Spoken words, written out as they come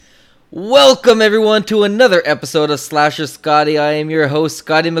Welcome everyone to another episode of Slasher Scotty. I am your host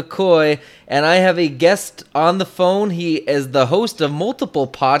Scotty McCoy, and I have a guest on the phone. He is the host of multiple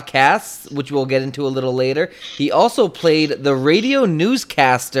podcasts, which we'll get into a little later. He also played the radio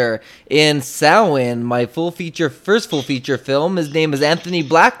newscaster in Samhain, my first full feature film. His name is Anthony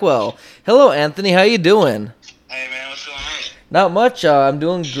Blackwell. Hello, Anthony. How you doing? Hey man, what's going on? Not much. I'm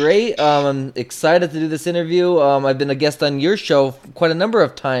doing great. I'm excited to do this interview. I've been a guest on your show quite a number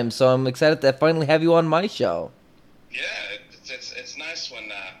of times, so I'm excited to finally have you on my show. Yeah, it's nice when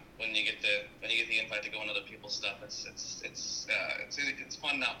you get the invite to go on other people's stuff. It's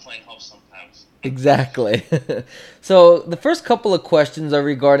fun not playing host sometimes. Exactly. So the first couple of questions are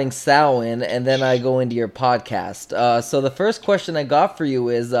regarding Samhain, and then I go into your podcast. So the first question I got for you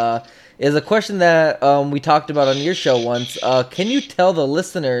is a question that we talked about on your show once. Can you tell the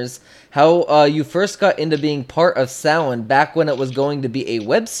listeners how you first got into being part of Samhain back when it was going to be a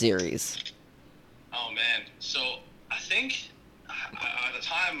web series? Oh man, so I think at the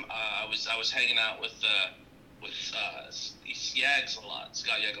time I was hanging out with Yags a lot.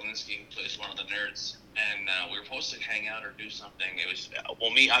 Scott Yaglinski, who plays one of the nerds, and we were supposed to hang out or do something. It was I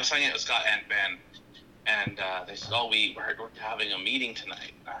was hanging out with Scott and Ben. And they said, "Oh, we're having a meeting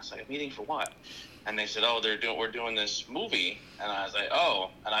tonight." And I was like, "A meeting for what?" And they said, "Oh, we're doing this movie." And I was like,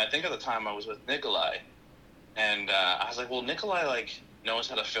 "Oh." And I think at the time I was with Nikolai, and I was like, "Well, Nikolai knows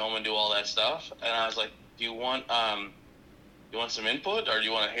how to film and do all that stuff." And I was like, "Do you want some input, or do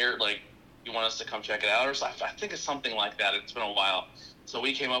you want to hear you want us to come check it out or something?" I think it's something like that. It's been a while. So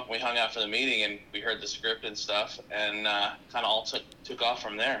we came up and we hung out for the meeting and we heard the script and stuff, and kind of all took off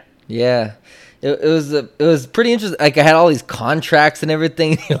from there. Yeah, it was pretty interesting. Like, I had all these contracts and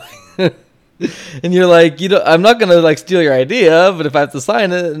everything, and you're like, I'm not gonna steal your idea, but if I have to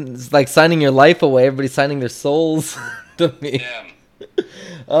sign it, it's like signing your life away. Everybody's signing their souls to me.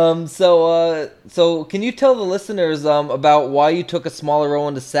 Yeah. So can you tell the listeners about why you took a smaller role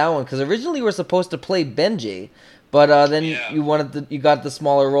into Samhain? Because originally you were supposed to play Benji, but then you got the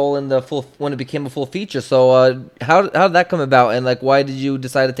smaller role in the full when it became a full feature. So how did that come about, and why did you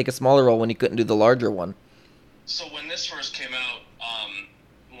decide to take a smaller role when you couldn't do the larger one? So when this first came out,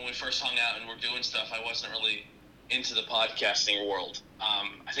 when we first hung out and were doing stuff, I wasn't really into the podcasting world.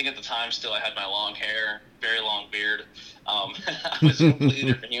 I think at the time still I had my long hair, very long beard. I was a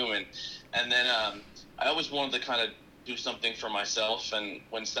completely different human. And then I always wanted to kind of do something for myself, and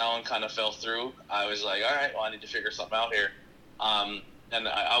when Samhain kind of fell through, I was like, all right, well, I need to figure something out here. And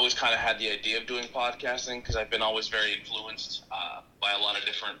I always kind of had the idea of doing podcasting because I've been always very influenced by a lot of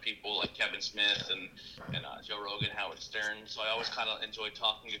different people like Kevin Smith and Joe Rogan, Howard Stern. So I always kind of enjoyed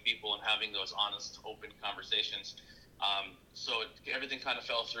talking to people and having those honest, open conversations. So everything kind of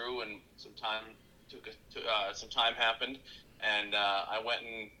fell through, and some time happened, and I went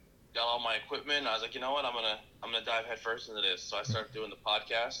and got all my equipment. I was like, you know what, I'm gonna dive headfirst into this. So I started doing the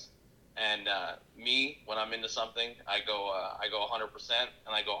podcast. And when I'm into something, I go 100%,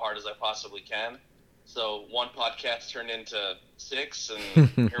 and I go hard as I possibly can. So one podcast turned into 6, and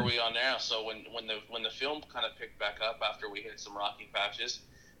here we are now. So when the film kind of picked back up after we hit some rocky patches,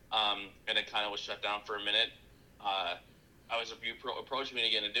 and it kind of was shut down for a minute, you approached me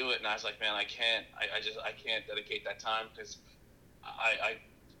again to do it, and I was like, man, I can't dedicate that time because I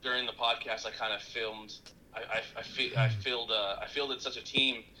during the podcast I kind of filmed. I fielded such a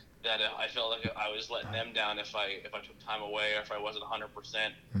team that I felt like I was letting them down if I took time away or if I wasn't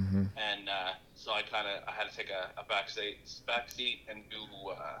 100%. Mm-hmm. And so I had to take a back seat and do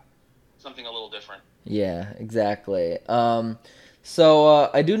something a little different. Yeah, exactly. So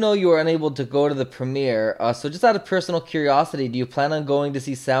I do know you were unable to go to the premiere. So just out of personal curiosity, do you plan on going to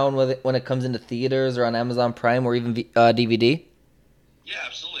see Samhain when it comes into theaters or on Amazon Prime or even DVD? Yeah,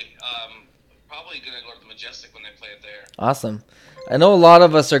 absolutely. Probably gonna go to the Majestic when they play it there. Awesome. I know a lot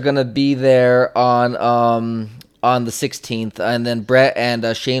of us are gonna be there on the 16th, and then Brett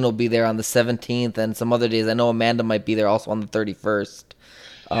and Shane will be there on the 17th, and some other days. I know Amanda might be there also on the 31st.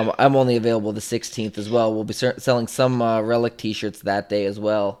 I'm only available the 16th as well. We'll be selling some Relic T-shirts that day as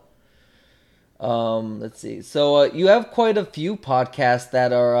well. Let's see. So you have quite a few podcasts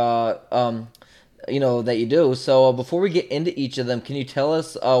that are that you do. So before we get into each of them, can you tell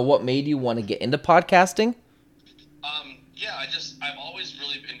us what made you want to get into podcasting? Yeah, I've always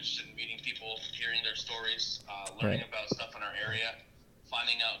really been interested in meeting people, hearing their stories, learning about stuff in our area,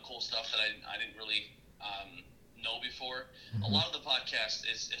 finding out cool stuff that I didn't really know before. Mm-hmm. A lot of the podcast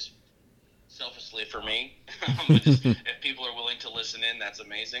is selfishly for me. If people are willing to listen in, that's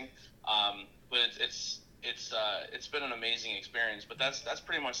amazing. But it's been an amazing experience. But that's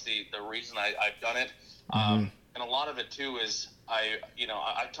pretty much the reason I've done it. And a lot of it too is I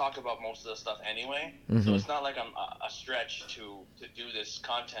talk about most of the stuff anyway, so Mm-hmm. it's not like I'm a stretch to do this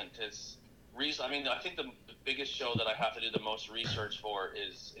content. Because I think the biggest show that I have to do the most research for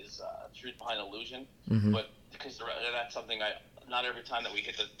is Truth Behind Illusion, Mm-hmm. but because that's something not every time that we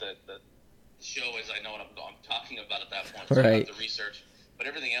hit the show is I know what I'm talking about at that point, so I have Right. to research. But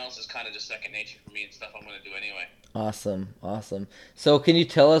everything else is kind of just second nature for me and stuff I'm going to do anyway. Awesome. Awesome. So, can you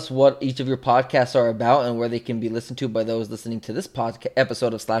tell us what each of your podcasts are about and where they can be listened to by those listening to this podcast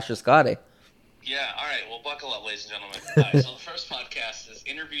episode of Slasher Scotty? Yeah, all right. Well, buckle up, ladies and gentlemen. All right, so the first podcast is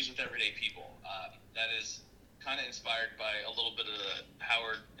Interviews with Everyday People. That is kind of inspired by a little bit of the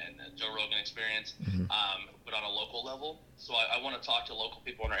Howard and Joe Rogan experience, Mm-hmm. but on a local level. So I want to talk to local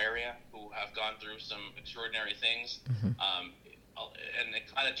people in our area who have gone through some extraordinary things. Mm-hmm. And it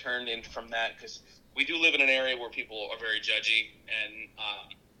kind of turned in from that because we do live in an area where people are very judgy,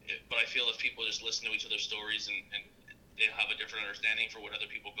 but I feel if people just listen to each other's stories and they have a different understanding for what other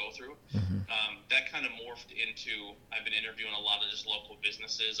people go through. Mm-hmm. That kind of morphed into I've been interviewing a lot of just local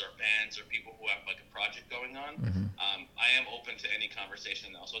businesses or bands or people who have like a project going on. Mm-hmm. I am open to any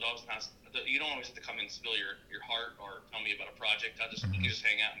conversation now, so it always has, you don't always have to come and spill your heart or tell me about a project. We can just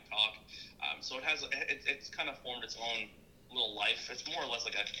hang out and talk. So it's kind of formed its own little life. It's more or less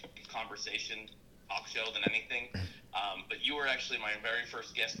like a conversation talk show than anything. But you were actually my very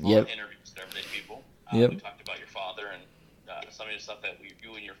first guest on Interviews with Everyday People. We talked about your father and some of the stuff that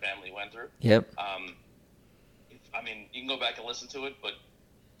you and your family went through. Yep. I mean, you can go back and listen to it, but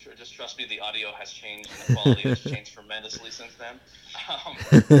just trust me, the audio has changed and the quality has changed tremendously since then.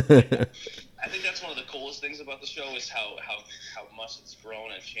 I think that's one of the coolest things about the show is how much it's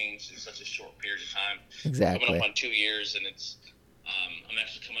grown and changed in such a short period of time. Exactly. Coming up on 2 years, and it's I'm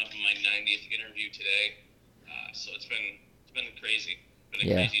actually coming up on my 90th interview today, so it's been crazy. Been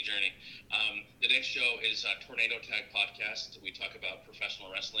a crazy journey. The next show is Tornado Tag Podcast. We talk about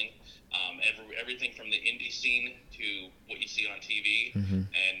professional wrestling, everything from the indie scene to what you see on TV,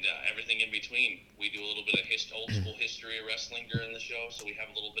 and everything in between. We do a little bit of old school history of wrestling during the show, so we have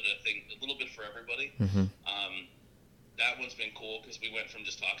a little bit for everybody. That one's been cool because we went from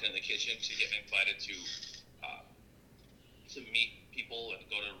just talking in the kitchen to getting invited to meet people and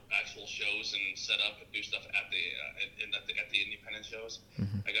go to actual shows and set up and do stuff at the independent shows.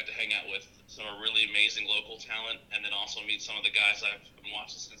 I got to hang out with some really amazing local talent, and then also meet some of the guys I've been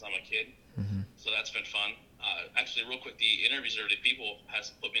watching since I'm a kid. So that's been fun. Actually, real quick, the Interviews with Everyday People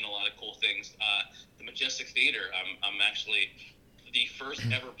has put me in a lot of cool things. The Majestic Theater, I'm actually the first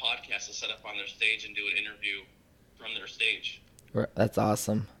ever podcast to set up on their stage and do an interview from their stage. That's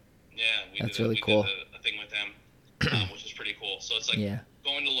awesome. Yeah, we did a thing with them. Which is pretty cool. So it's like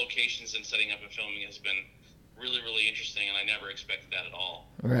going to locations and setting up and filming has been really, really interesting, and I never expected that at all.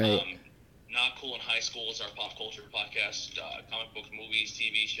 Right. Not Cool in High School is our pop culture podcast, comic books, movies,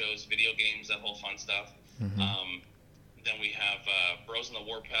 TV shows, video games, that whole fun stuff. Then we have Bros in the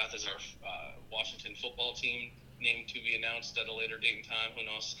Warpath is our Washington football team, named to be announced at a later date and time. Who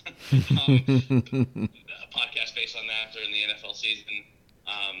knows? A podcast based on that during the NFL season.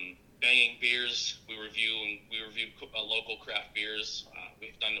 Banging Beers, we review local craft beers.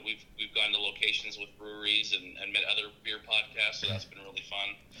 We've gone to locations with breweries and met other beer podcasts, so that's been really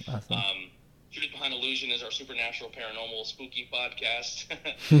fun. Awesome. Truth Behind Illusion is our supernatural, paranormal, spooky podcast.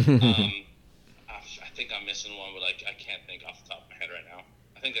 I think I'm missing one, but I can't think off the top of my head right now.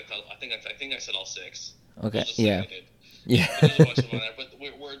 I think I said all 6. Okay. Yeah. Yeah. There's a bunch of them on there, but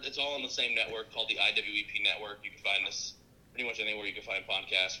it's all on the same network called the IWEP network. You can find us pretty much anywhere you can find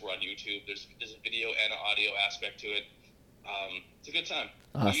podcasts. We're on YouTube. There's a video and an audio aspect to it. It's a good time.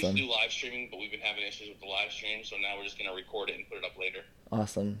 Awesome. We used to do live streaming, but we've been having issues with the live stream, so now we're just going to record it and put it up later.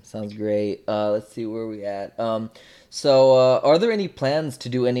 Awesome. Sounds great. Let's see where we at. So are there any plans to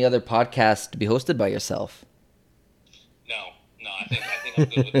do any other podcasts to be hosted by yourself? No. I think I'm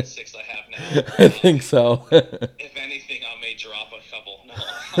good with the 6 I have now. I think so. If anything, I may drop a couple. No,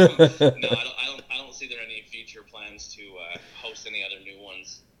 I don't see there any future plans to host any other new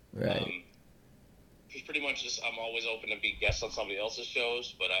ones. Right. It's pretty much just I'm always open to be guests on somebody else's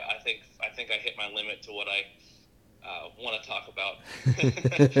shows, but I think I hit my limit to what I want to talk about.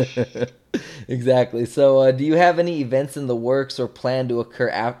 Exactly. So do you have any events in the works or plan to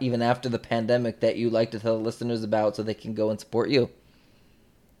occur even after the pandemic that you'd like to tell the listeners about so they can go and support you?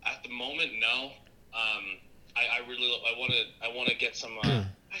 At the moment, no. I want to get some.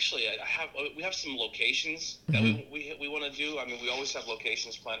 Actually, we have some locations that we want to do. I mean, we always have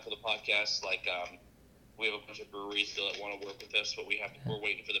locations planned for the podcast. Like we have a bunch of breweries that want to work with us, but we're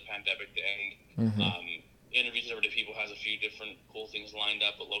waiting for the pandemic to end. Interviews with Everyday People has a few different cool things lined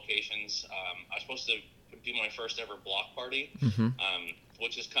up at locations. I'm supposed to be my first ever block party, Mm-hmm.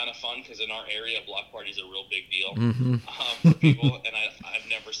 which is kind of fun because in our area, block parties are a real big deal Mm-hmm. for people. And I've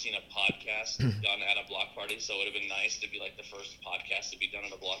never seen a podcast done at a block party, so it would have been nice to be like the first podcast to be done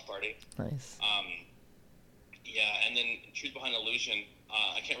at a block party. Nice. Yeah, and then Truth Behind Illusion,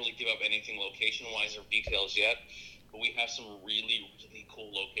 I can't really give up anything location-wise or details yet, but we have some really, really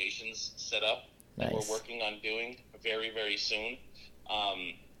cool locations set up that Nice. we're working on doing very, very soon.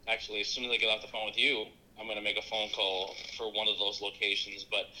 Actually, as soon as I get off the phone with you, I'm going to make a phone call for one of those locations,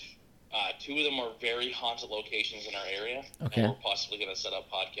 but two of them are very haunted locations in our area, Okay. and we're possibly going to set up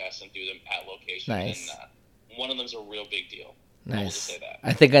podcasts and do them at location. Nice. And one of them's a real big deal. I will just Nice. say that.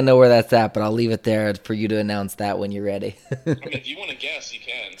 I think I know where that's at, but I'll leave it there for you to announce that when you're ready. I mean, if you want to guess, you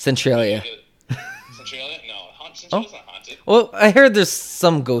can. Centralia. Centralia? No, Centralia's not haunted. Well, I heard there's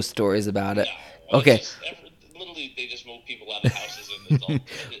some ghost stories about it. No. Okay. Literally, they just move people out of houses, and it's all,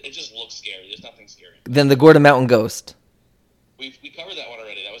 it just looks scary. There's nothing scary. Then the Gordon Mountain Ghost. We covered that one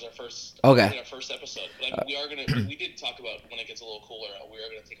already. That was our first. Okay. Our first episode. But we are gonna. We did talk about when it gets a little cooler out. We are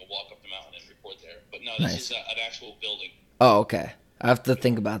gonna take a walk up the mountain and record there. But no, this is an actual building. Oh, okay. I have to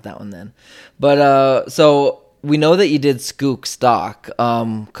think about that one then. But so we know that you did Skook Stock.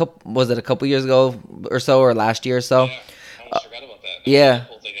 Was it a couple years ago or so, or last year or so? Yeah, I almost forgot about that. Yeah. The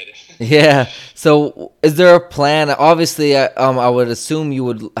whole thing I did. Yeah. So, is there a plan? Obviously, I would assume you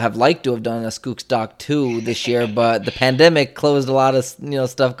would have liked to have done a Skook Stock 2 this year, but the pandemic closed a lot of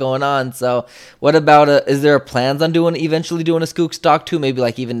stuff going on. So, what about is there plans on eventually doing a Skook Stock 2? Maybe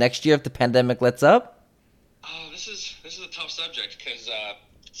like even next year if the pandemic lets up. Oh, this is a tough subject because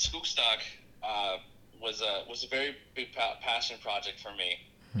Skook Stock was a very big passion project for me,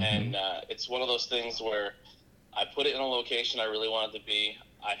 and it's one of those things where I put it in a location I really wanted to be.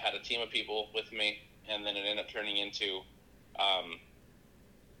 I had a team of people with me, and then it ended up turning into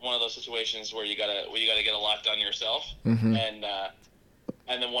one of those situations where you gotta get a lot done yourself. Mm-hmm. And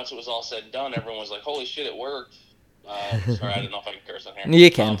then once it was all said and done, everyone was like, "Holy shit, it worked!" Sorry, I don't know if I can curse on here. You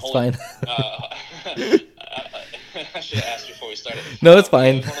can. It's fine. I should have asked before we started. No, it's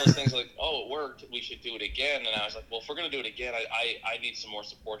fine. It was one of those things like, "Oh, it worked. We should do it again." And I was like, "Well, if we're gonna do it again, I need some more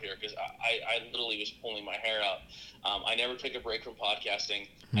support here because I literally was pulling my hair out. I never took a break from podcasting.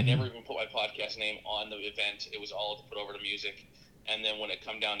 I never even put my podcast name on the event. It was all put over to music. And then when it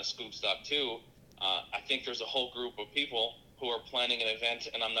come down to Skook Stock 2, I think there's a whole group of people who are planning an event,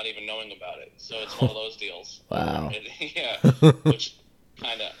 and I'm not even knowing about it. So it's one of those deals. Wow. Yeah, which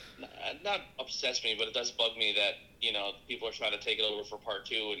kind of not upsets me, but it does bug me that people are trying to take it over for part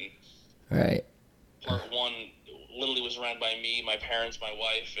 2, and Right. part 1 literally was run by me, my parents, my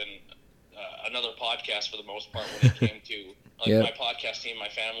wife, and another podcast for the most part when it came to my podcast team, my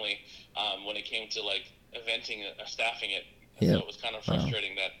family, when it came to like eventing, staffing it. So it was kind of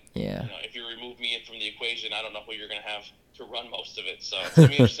frustrating that if you remove me from the equation, I don't know who you're going to have to run most of it. So it's going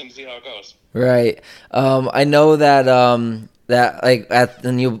to be interesting to see how it goes. Right. I know that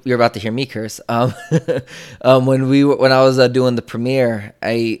and you're about to hear me curse. When I was doing the premiere,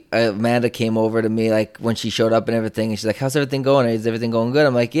 Amanda came over to me like when she showed up and everything, and she's like, "How's everything going? Is everything going good?"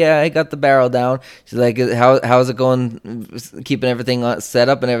 I'm like, "Yeah, I got the barrel down." She's like, "How's it going? Keeping everything set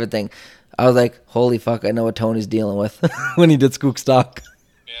up and everything." I was like, "Holy fuck! I know what Tony's dealing with when he did Skook Stock."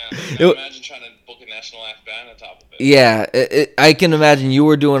 Yeah, imagine trying to book a national act band on top of it. Yeah, I can imagine you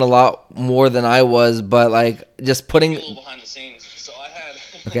were doing a lot more than I was, but like just putting a little behind the scenes. So I had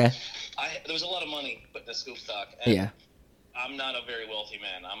okay. There was a lot of money put in Skook Stock. And Yeah. I'm not a very wealthy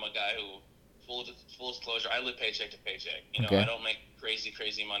man. I'm a guy who, full disclosure, I live paycheck to paycheck. Okay. I don't make crazy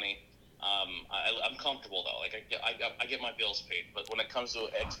money. I'm comfortable though. Like I get my bills paid, but when it comes to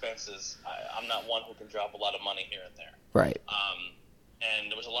expenses, I'm not one who can drop a lot of money here and there. Right.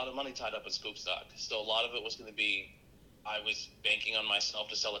 And there was a lot of money tied up in Skook Stock. So a lot of it was going to be, I was banking on myself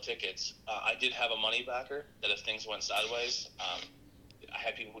to sell the tickets. I did have a money backer that if things went sideways, I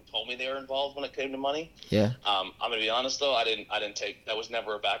had people who told me they were involved when it came to money. Yeah. I'm going to be honest though, I didn't take, that was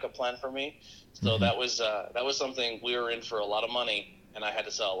never a backup plan for me. So that was something. We were in for a lot of money, and I had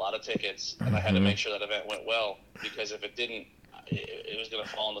to sell a lot of tickets, and I had to make sure that event went well, because if it didn't, it was going to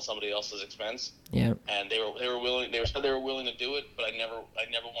fall into somebody else's expense. Yeah. And they were willing. They were willing to do it, but I never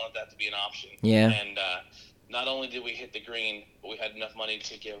wanted that to be an option. Yeah. And not only did we hit the green, but we had enough money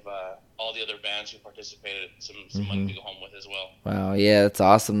to give all the other bands who participated some money to go home with as well. Wow. Yeah, it's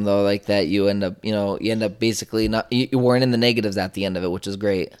awesome though. Like that, you end up basically not, you weren't in the negatives at the end of it, which is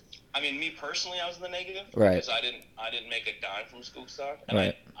great. I mean, me personally, I was in the negative Right. because I didn't make a dime from Skook Stock, and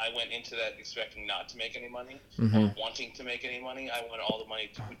Right. I went into that expecting not to make any money, wanting to make any money. I wanted all the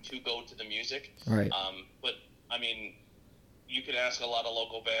money to go to the music. Right. But I mean, you could ask a lot of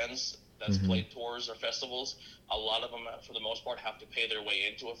local bands. that's played tours or festivals, a lot of them, for the most part, have to pay their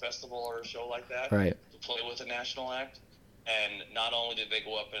way into a festival or a show like that Right. to play with a national act. And not only did they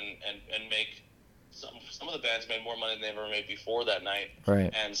go up and make some of the bands made more money than they've ever made before that night,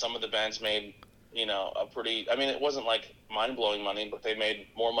 Right. and some of the bands made a pretty. I mean, it wasn't like mind blowing money, but they made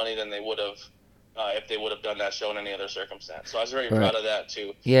more money than they would have if they would have done that show in any other circumstance. So I was very proud of that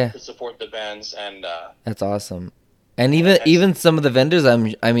too. Yeah. To support the bands and. That's awesome. And even some of the vendors, I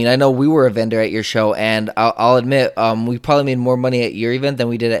mean, I know we were a vendor at your show, and I'll admit, we probably made more money at your event than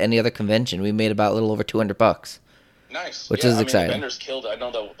we did at any other convention. We made about a little over $200. Nice. Which is exciting. The vendors killed it. I know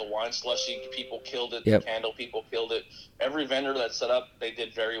the wine slushy people killed it. Yep. The candle people killed it. Every vendor that set up, they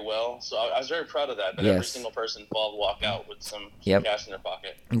did very well. So I was very proud of that. But every single person involved walked out with some cash in their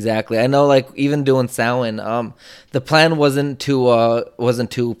pocket. Exactly. I know, like, even doing Samhain, the plan wasn't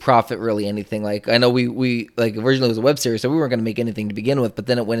to profit really anything. Like, I know we like originally it was a web series, so we weren't going to make anything to begin with. But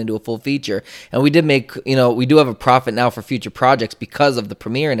then it went into a full feature, and we did make. We do have a profit now for future projects because of the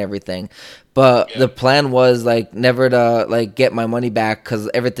premiere and everything. But the plan was like never to like get my money back, because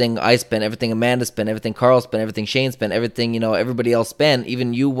everything I spent, everything Amanda spent, everything Carl spent, everything Shane spent, everything everybody else spent,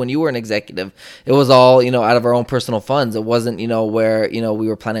 even you when you were an executive, it was all out of our own personal funds. It wasn't where we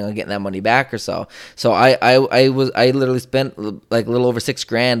were planning on getting that money back or so. So I literally spent like a little over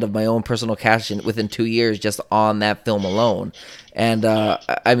 $6,000 of my own personal cash within 2 years just on that film alone. And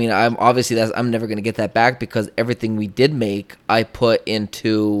I mean, I'm never gonna get that back, because everything we did make I put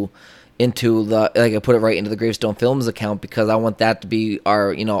into I put it right into the Gravestone Films account, because I want that to be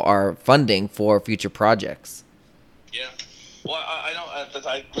our funding for future projects. Yeah. Well, I know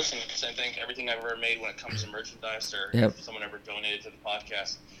I listen, same thing. Everything I've ever made when it comes to merchandise, or if someone ever donated to the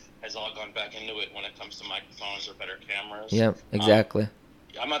podcast, has all gone back into it when it comes to microphones or better cameras. Yep, exactly.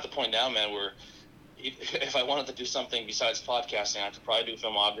 I'm at the point now, man, where if I wanted to do something besides podcasting, I could probably do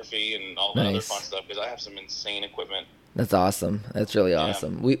filmography and all that other fun stuff, because I have some insane equipment. That's awesome. That's really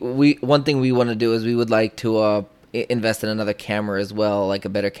awesome. We one thing we want to do is we would like to invest in another camera as well, like a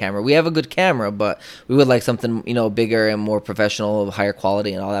better camera. We have a good camera, but we would like something bigger and more professional, higher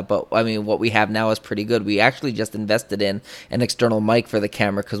quality and all that. But I mean, what we have now is pretty good. We actually just invested in an external mic for the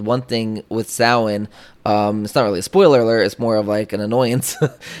camera, because one thing with Samhain, it's not really a spoiler alert, it's more of like an annoyance.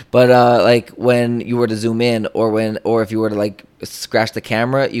 But like when you were to zoom in, or if you were to like scratch the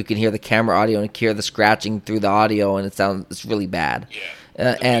camera, you can hear the camera audio and hear the scratching through the audio, and it's really bad.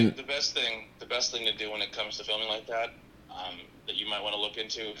 Yeah. And the best thing to do when it comes to filming like that, that you might want to look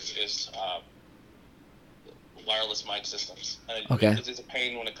into is wireless mic systems. And it's a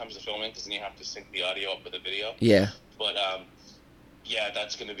pain when it comes to filming, because then you have to sync the audio up with the video. Yeah. But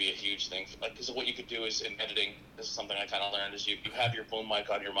that's going to be a huge thing. Because what you could do is in editing, this is something I kind of learned, is you have your boom mic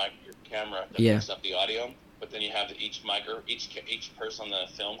on your camera that picks up the audio, but then you have each person on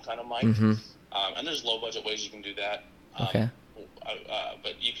the film kind of mic. Mm-hmm. And there's low budget ways you can do that.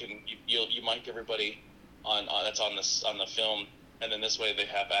 But you mic everybody on that's on the film, and then this way they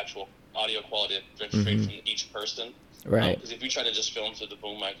have actual audio quality straight from each person. Right. Because if you try to just film through the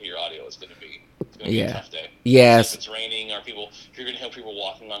boom mic of your audio, it's going to be a tough day. Yes. If it's raining, or if you're going to hear people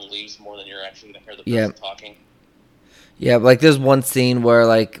walking on leaves more than you're actually going to hear the person talking. Yeah, like there's one scene where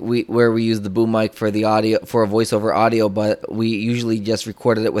we use the boom mic for the audio, for a voiceover audio, but we usually just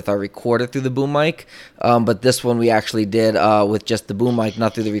recorded it with our recorder through the boom mic. But this one we actually did with just the boom mic,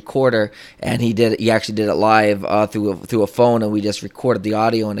 not through the recorder, and he actually did it live through a phone, and we just recorded the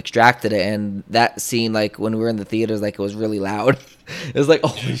audio and extracted it. And that scene, like when we were in the theaters, like it was really loud. It was like,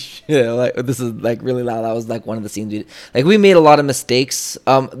 holy shit, like this is like really loud. That was like one of the scenes we made a lot of mistakes.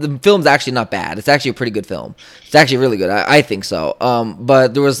 The film's actually not bad. It's actually a pretty good film. It's actually really good. I think so.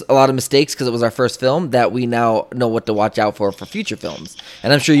 But there was a lot of mistakes because it was our first film that we now know what to watch out for future films.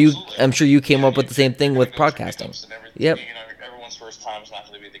 And I'm sure you came up with the same thing with podcasting. Yep. Everyone's first time is not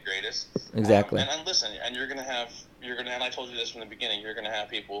going to be the greatest. Exactly. And listen, and you're gonna have, and I told you this from the beginning, you're gonna have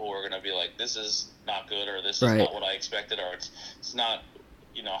people who are gonna be like, this is not good, or this is not what I expected, or it's not,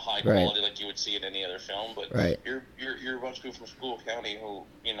 high quality like you would see in any other film. But you're a bunch of people from School County who,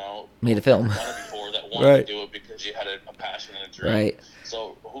 made a film before that wanted to do it because you had a passion and a dream. Right.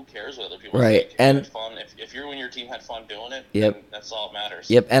 So who cares what other people think? If you had fun, if you and your team had fun doing it, then that's all that matters.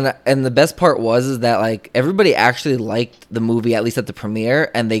 Yep. And the best part was that like everybody actually liked the movie, at least at the premiere,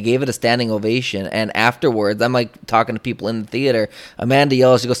 and they gave it a standing ovation. And afterwards, I'm like talking to people in the theater. Amanda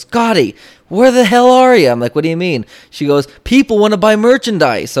yells, she goes, "Scotty, where the hell are you?" I'm like, "What do you mean?" She goes, "People want to buy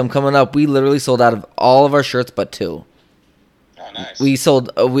merchandise." So I'm coming up. We literally sold out of all of our shirts but 2. Oh, nice. We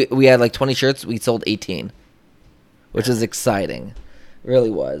sold. We had like 20 shirts. We sold 18, which is exciting.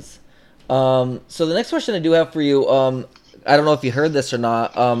 Really was. So the next question I do have for you, I don't know if you heard this or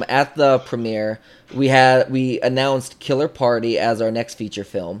not. At the premiere, we announced Killer Party as our next feature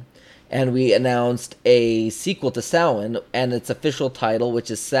film, and we announced a sequel to Samhain and its official title, which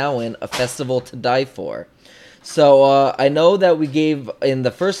is Samhain: A Festival to Die For. So I know that we gave in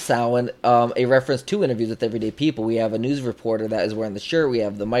the first Samhain a reference to interviews with everyday people. We have a news reporter that is wearing the shirt. We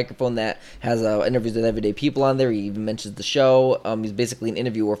have the microphone that has interviews with everyday people on there. He even mentions the show. He's basically an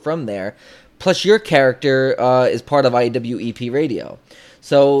interviewer from there. Plus, your character is part of IWEP Radio.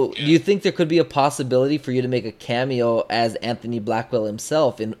 So, do you think there could be a possibility for you to make a cameo as Anthony Blackwell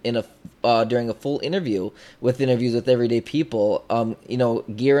himself in a during a full interview with interviews with everyday people,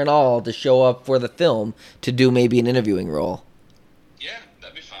 gear and all, to show up for the film to do maybe an interviewing role? Yeah,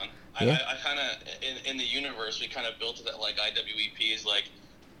 that'd be fun. Yeah. I kind of in the universe we kind of built it that like IWEP is like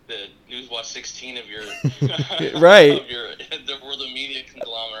the Newswatch 16 of your right. we're the media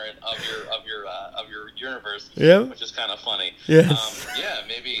conglomerate of your universe. Yeah. Which is kind of funny. Yes.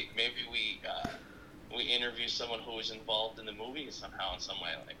 Maybe we interview someone who was involved in the movie somehow in some way,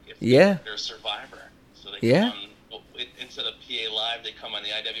 like if they're a survivor, so they come on, instead of PA Live, they come on the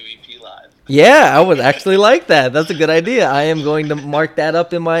IWEP Live. Yeah, I would actually like that. That's a good idea. I am going to mark that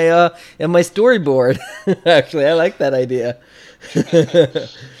up in my storyboard. Actually, I like that idea.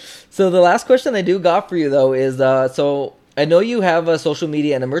 So the last question I do got for you, though, is so I know you have a social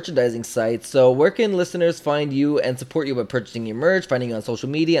media and a merchandising site. So where can listeners find you and support you by purchasing your merch, finding you on social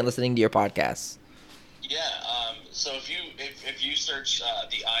media, and listening to your podcasts? Yeah. So if you search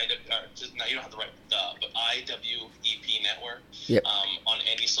you don't have to write but IWEP Network. Yep. On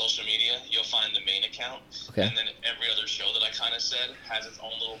any social media, you'll find the main account. Okay. And then every other show that I kind of said has its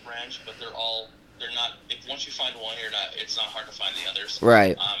own little branch, but they're not. If once you find one, it's not hard to find the others.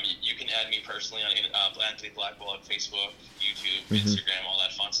 Right. You can add me personally on Anthony Blackwell on Facebook, YouTube, Instagram, all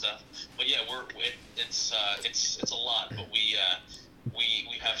that fun stuff. But yeah, it's a lot. But we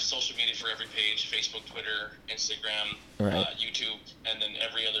have social media for every page: Facebook, Twitter, Instagram, YouTube, and then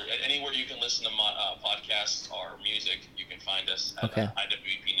anywhere you can listen to podcasts or music, you can find us at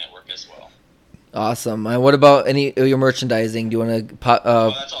IWEP Network as well. Awesome. And what about any of your merchandising? Do you want to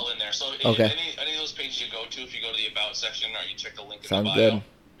that's all in there. So okay. Any of those pages you go to, if you go to the About section or you check the link in Sounds the bio, good.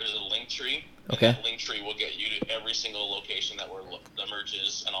 there's a link tree. Okay. And that link tree will get you to every single location that the merch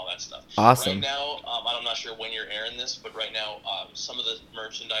is and all that stuff. Awesome. Right now, I'm not sure when you're airing this, but right now, some of the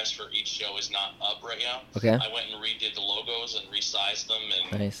merchandise for each show is not up right now. Okay. I went and redid the logos and resized them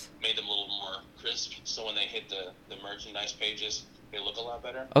and nice. Made them a little more crisp, so when they hit the merchandise pages, they look a lot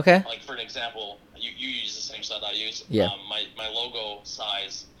better. Okay. Like for an example, you use the same site I use. Yeah. My logo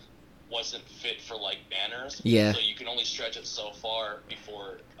size wasn't fit for like banners. Yeah. So you can only stretch it so far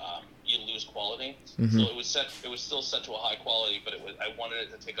before you lose quality. Mm-hmm. So it was still set to a high quality, but I wanted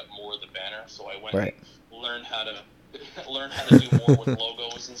it to take up more of the banner. So I went and learned how to do more with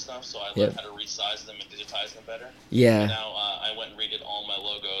logos and stuff. So I learned how to resize them and digitize them better. Yeah. And now I went and redid all my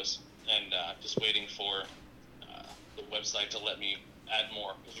logos and just waiting for the website to let me add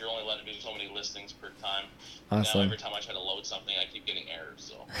more, because you're only allowed to do so many listings per time. Awesome. Now every time I try to load something, I keep getting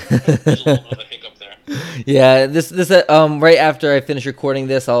errors, so there's a little bit of a hiccup there. Yeah, this right after I finish recording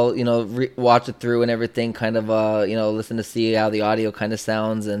this, I'll watch it through and everything, kind of listen to see how the audio kind of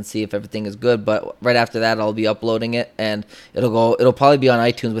sounds and see if everything is good. But right after that, I'll be uploading it, and it'll probably be on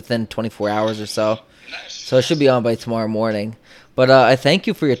iTunes within 24 hours or so. Nice. So it should be on by tomorrow morning. But I thank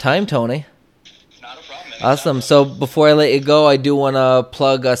you for your time, Tony. Awesome. So before I let you go, I do want to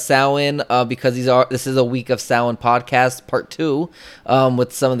plug Samhain because this is a week of Samhain podcast part 2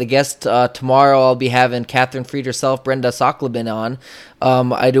 with some of the guests. Tomorrow I'll be having Catherine Fried herself, Brenda Soklebin on.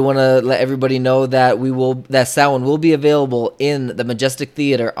 I do want to let everybody know that Samhain will be available in the Majestic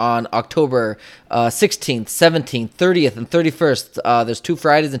Theater on October 16th, 17th, 30th, and 31st. There's 2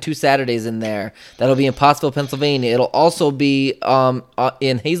 Fridays and 2 Saturdays in there. That'll be in Pottsville, Pennsylvania. It'll also be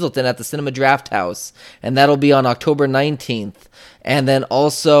in Hazleton at the Cinema Draft House, and that'll be on October 19th. And then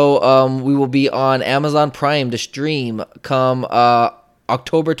also we will be on Amazon Prime to stream come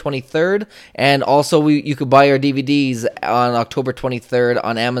October 23rd, and also you could buy our DVDs on October 23rd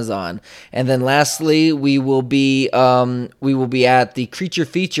on Amazon. And then lastly, we will be at the Creature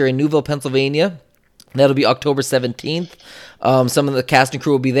Feature in Newville, Pennsylvania. That'll be October 17th. Some of the cast and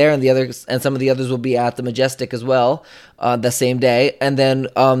crew will be there, and some of the others will be at the Majestic as well the same day. And then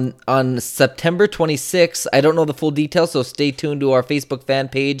on September 26th, I don't know the full details, so stay tuned to our Facebook fan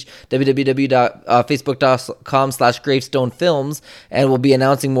page, www.facebook.com/gravestonefilms, and we'll be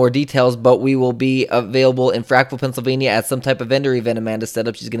announcing more details. But we will be available in Frackville, Pennsylvania at some type of vendor event Amanda set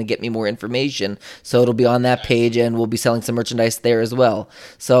up. She's going to get me more information, so it'll be on that page, and we'll be selling some merchandise there as well.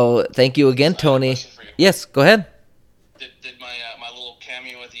 So thank you again, Tony. Yes, go ahead. did my little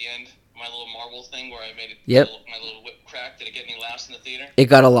cameo at the end, my little marble thing where I made it. Yep. My little whip crack. Did it get any laughs in the theater? It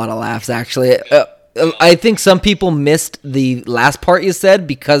got a lot of laughs, actually. I think some people missed the last part you said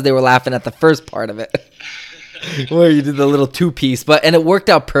because they were laughing at the first part of it. Where you did the little 2-piece, and it worked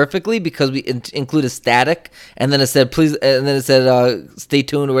out perfectly because we included static, and then it said please, and then it said stay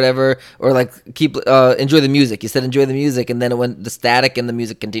tuned or whatever, or like keep enjoy the music. You said enjoy the music, and then it went the static and the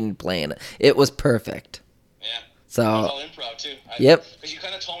music continued playing. It was perfect. Yeah. So. It was all improv too. Yep. Because you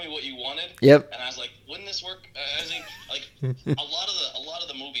kind of told me what you wanted. Yep. And I was like, wouldn't this work? I think like a lot of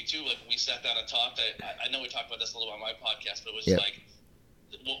the movie too. Like we sat down and talked. I know we talked about this a little on my podcast, but it was yep. like.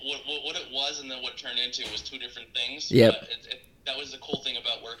 What it was and then what it turned into was two different things. Yep. That was the cool thing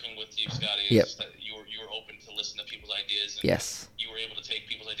about working with you, Scotty, is yep. that you were open to listen to people's ideas. And yes. You were able to take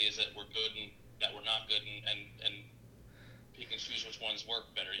people's ideas that were good and that were not good and pick and choose which ones work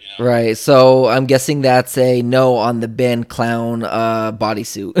better, you know? Right. So I'm guessing that's a no on the Ben Clown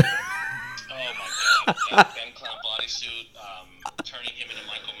bodysuit. Oh, my God. Ben Clown bodysuit, turning him into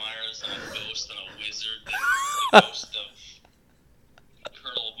Michael Myers and a ghost and a wizard and a ghost of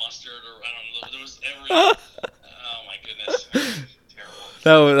mustard, or I don't know. There was every. Oh my goodness,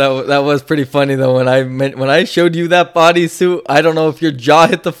 terrible. That was pretty funny though. When I showed you that bodysuit, I don't know if your jaw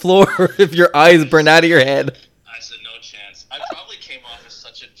hit the floor or if your eyes burned out of your head. I said no chance. I probably came off as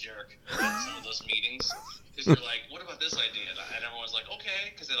such a jerk at some of those meetings because you're like, "What about this idea?" And everyone's like,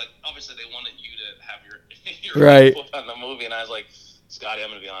 "Okay," because they obviously they wanted you to have your right input on the movie, and I was like. Scotty, I'm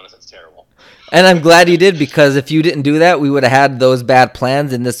going to be honest, that's terrible. And I'm glad you did, because if you didn't do that, we would have had those bad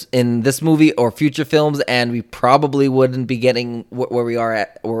plans in this movie or future films, and we probably wouldn't be getting where we're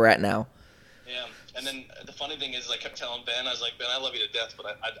at now. Yeah, and then the funny thing is, I kept telling Ben, I was like, Ben, I love you to death,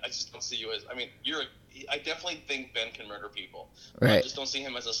 but I just don't see you as. I mean, I definitely think Ben can murder people. Right. I just don't see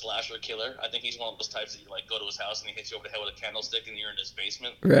him as a slasher killer. I think he's one of those types that you like go to his house and he hits you over the head with a candlestick and you're in his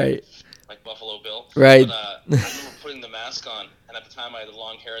basement. Right. Like Buffalo Bill. Right. But, I remember putting the mask on, and at the time I had the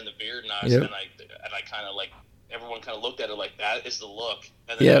long hair and the beard, and I kind of like everyone kind of looked at it like that is the look,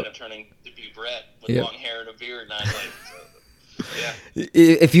 and then ended up turning to be Brett with long hair and a beard, and I was like. Yeah.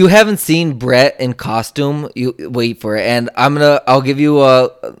 If you haven't seen Brett in costume, you wait for it. And I'll give you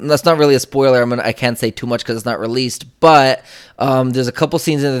that's not really a spoiler. I can't say too much because it's not released, but there's a couple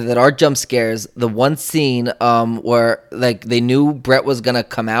scenes in there that are jump scares. The one scene where like they knew Brett was gonna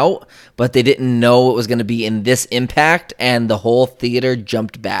come out, but they didn't know it was gonna be in this impact, and the whole theater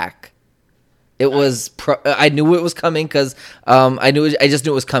jumped back. It was. I knew it was coming because I just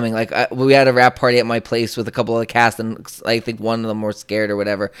knew it was coming. Like we had a rap party at my place with a couple of the cast, and I think one of them were scared or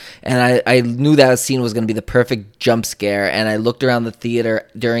whatever. And I knew that scene was going to be the perfect jump scare. And I looked around the theater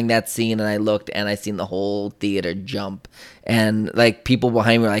during that scene, and I seen the whole theater jump. And like people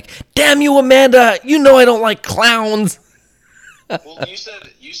behind me were like, "Damn you, Amanda! You know I don't like clowns." Well, you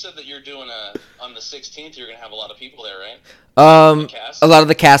said that you're doing on the 16th. You're gonna have a lot of people there, right? A lot of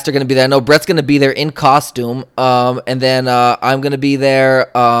the cast are gonna be there. I know Brett's gonna be there in costume. And then I'm gonna be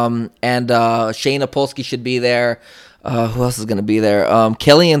there. And Shayna Polsky should be there. Who else is gonna be there?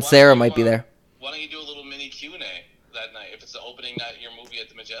 Kelly and Sarah might be there. Why don't you do a little mini Q&A that night if it's the opening night of your movie at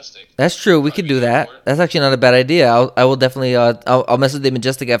the Majestic? That's true. We could do that. That's actually not a bad idea. I will definitely. I'll message the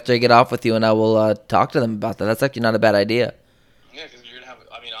Majestic after I get off with you, and I will talk to them about that. That's actually not a bad idea. Yeah, because you're gonna have.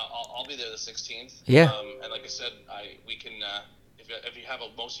 I mean, I'll be there the 16th. Yeah. And like I said, we can. If you have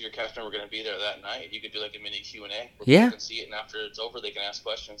most of your cast member going to be there that night, you could do like a mini Q&A. Where people can see it, and after it's over, they can ask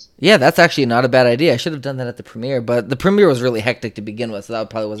questions. Yeah, that's actually not a bad idea. I should have done that at the premiere, but the premiere was really hectic to begin with, so that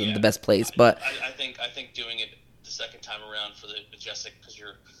probably wasn't the best place. But I think doing it the second time around for the Majestic, because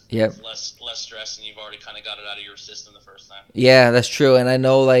you're less stress and you've already kind of got it out of your system the first time. Yeah, that's true. And I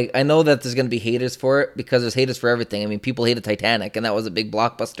know that there's going to be haters for it, because there's haters for everything. I mean, people hated Titanic, and that was a big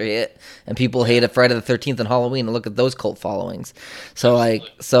blockbuster hit, and people hated Friday the 13th and Halloween, and look at those cult followings. So I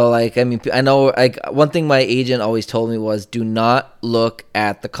mean, I know one thing my agent always told me was, do not look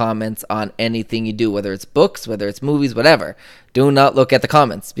at the comments on anything you do, whether it's books, whether it's movies, whatever. Do not look at the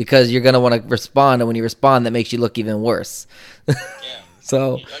comments, because you're going to want to respond, and when you respond, that makes you look even worse. Yeah.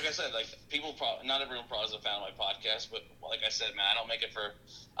 So, like I said, people not everyone probably is a fan of my podcast, but like I said, man, I don't make it for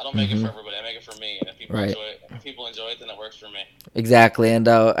everybody. I make it for me, and if people enjoy it, then it works for me. Exactly, and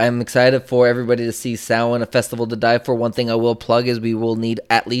I'm excited for everybody to see Samhain, A Festival to Die For. One thing I will plug is we will need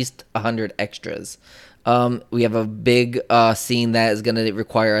at least 100 extras. We have a big scene that is going to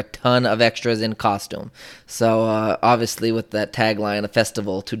require a ton of extras in costume. So obviously, with that tagline, "A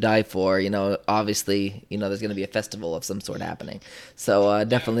festival to die for," obviously, there's going to be a festival of some sort happening. So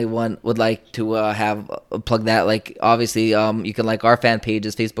definitely one would like to have plug that. Like, obviously, obviously, you can like our fan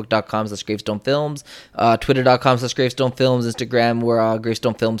pages, facebook.com/gravestonefilms, twitter.com/gravestonefilms, Instagram, we're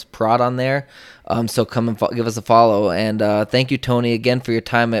Gravestone Films Prod on there. So come and give us a follow. And thank you, Tony, again for your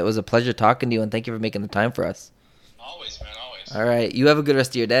time. It was a pleasure talking to you, and thank you for making the time for us. Always, man, always. All right. You have a good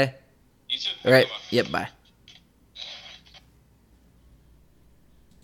rest of your day. You too. All right. Yep, bye.